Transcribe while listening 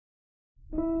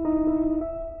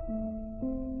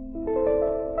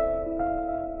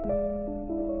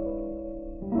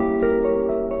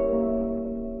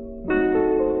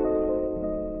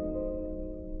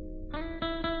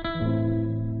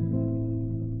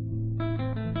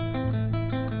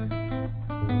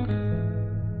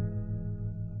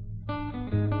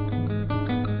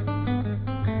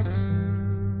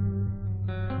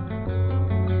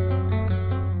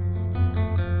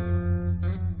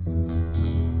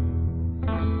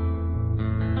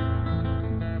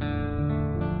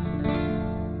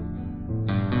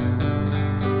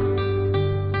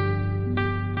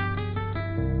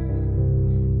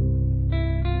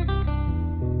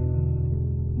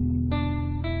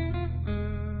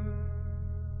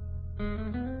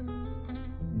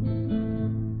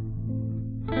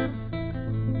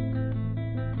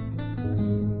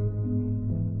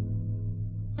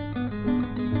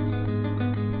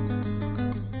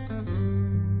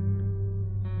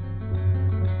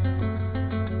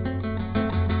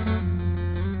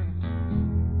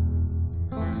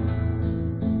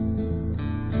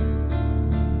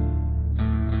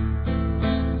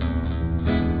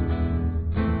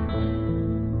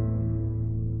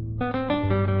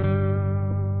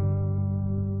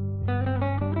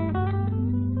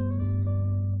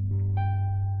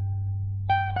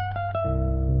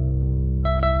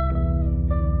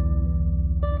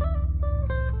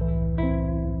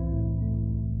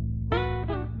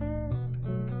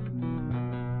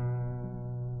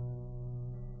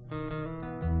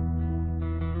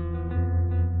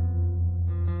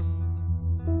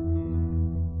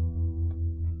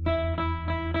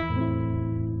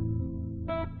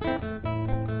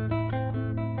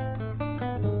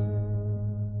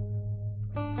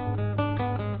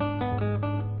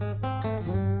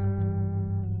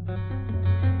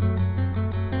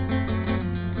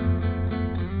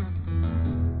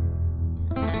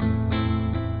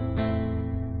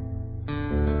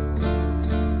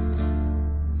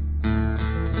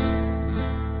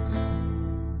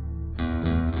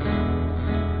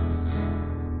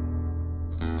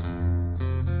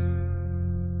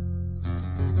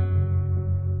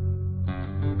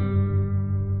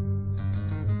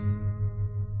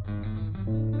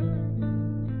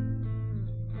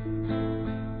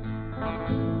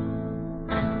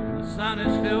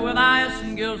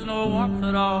no warmth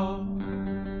at all,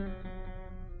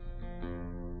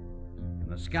 and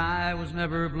the sky was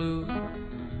never blue.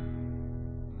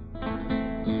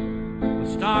 The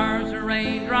stars and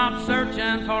raindrops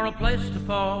searching for a place to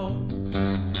fall,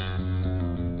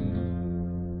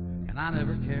 and I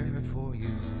never cared for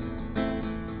you.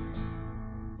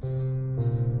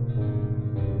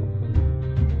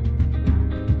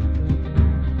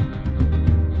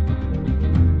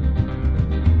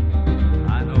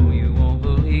 I know you won't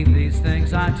believe these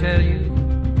things I tell you.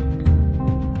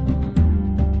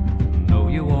 No,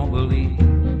 you won't believe.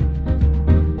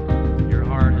 Your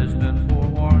heart has been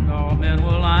forewarned, all men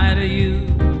will lie to you,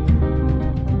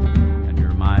 and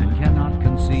your mind cannot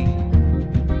conceive.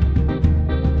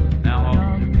 Now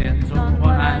all depends on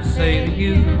what I say to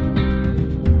you,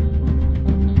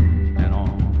 and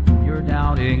on your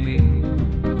doubting me.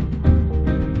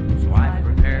 So I've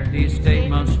prepared these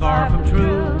statements far from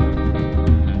true.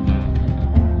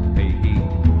 Pay heed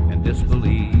and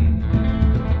disbelieve.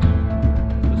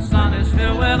 The sun is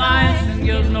filled with ice and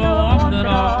gives no warmth at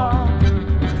all.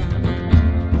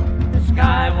 The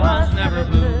sky was never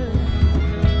blue.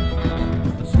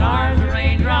 The stars and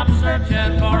raindrops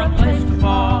searching for a place to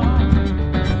fall,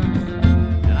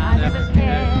 and I never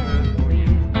cared for you.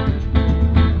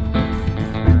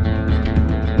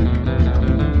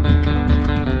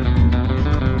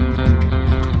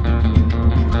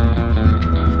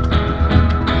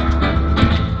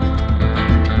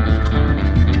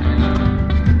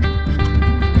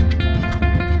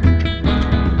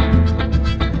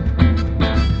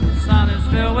 The sun is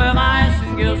filled with ice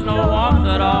and gives no warmth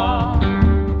at all,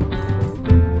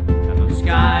 and the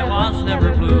sky was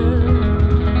never blue.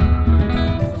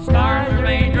 Stars and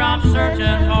raindrops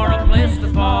searching for a place to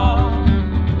fall,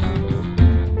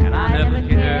 and I never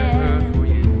cared for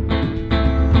you.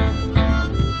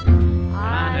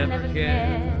 I never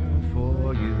cared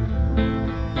for you,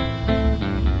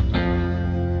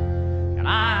 and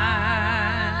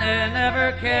I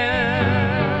never cared